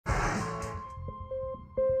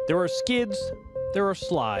There are skids, there are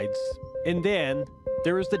slides, and then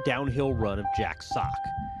there is the downhill run of Jack Sock.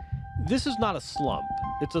 This is not a slump.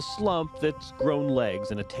 It's a slump that's grown legs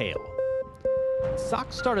and a tail.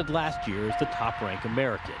 Sock started last year as the top-ranked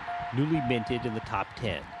American, newly minted in the top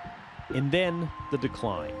 10. And then the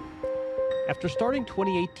decline. After starting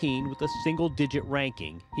 2018 with a single-digit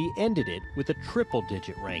ranking, he ended it with a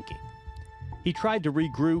triple-digit ranking. He tried to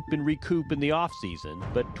regroup and recoup in the offseason,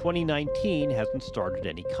 but 2019 hasn't started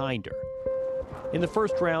any kinder. In the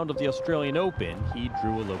first round of the Australian Open, he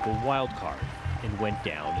drew a local wildcard and went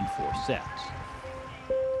down in 4 sets.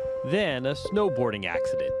 Then a snowboarding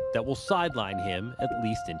accident that will sideline him at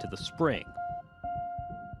least into the spring.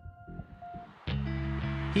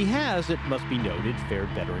 He has, it must be noted,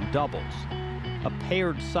 fared better in doubles. A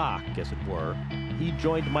paired sock, as it were. He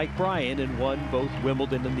joined Mike Bryan and won both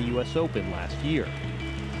Wimbledon and the US Open last year.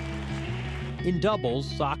 In doubles,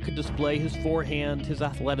 Sock could display his forehand, his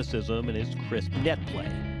athleticism, and his crisp net play.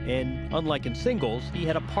 And unlike in singles, he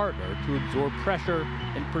had a partner to absorb pressure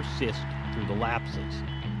and persist through the lapses.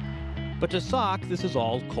 But to Sock, this is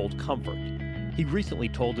all cold comfort. He recently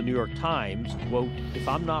told the New York Times, quote, "If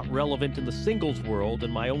I'm not relevant in the singles world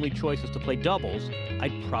and my only choice is to play doubles,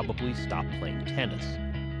 I'd probably stop playing tennis."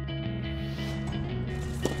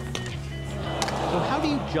 So how do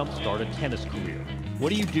you jumpstart a tennis career? What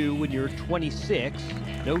do you do when you're 26,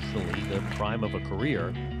 notionally the prime of a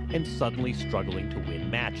career, and suddenly struggling to win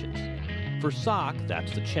matches? For Sock,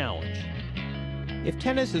 that's the challenge. If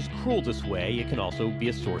tennis is cruel this way, it can also be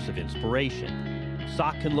a source of inspiration.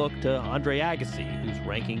 Sock can look to Andre Agassi, whose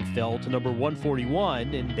ranking fell to number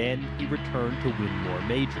 141, and then he returned to win more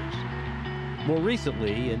majors. More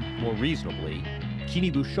recently, and more reasonably,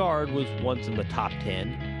 Jeannie Bouchard was once in the top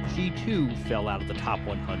 10. She too fell out of the top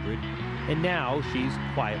 100, and now she's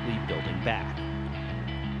quietly building back.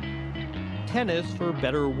 Tennis, for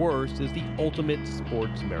better or worse, is the ultimate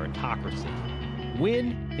sports meritocracy.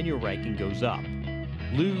 Win, and your ranking goes up.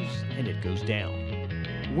 Lose, and it goes down.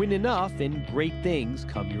 Win enough, and great things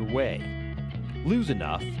come your way. Lose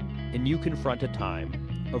enough, and you confront a time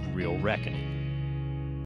of real reckoning.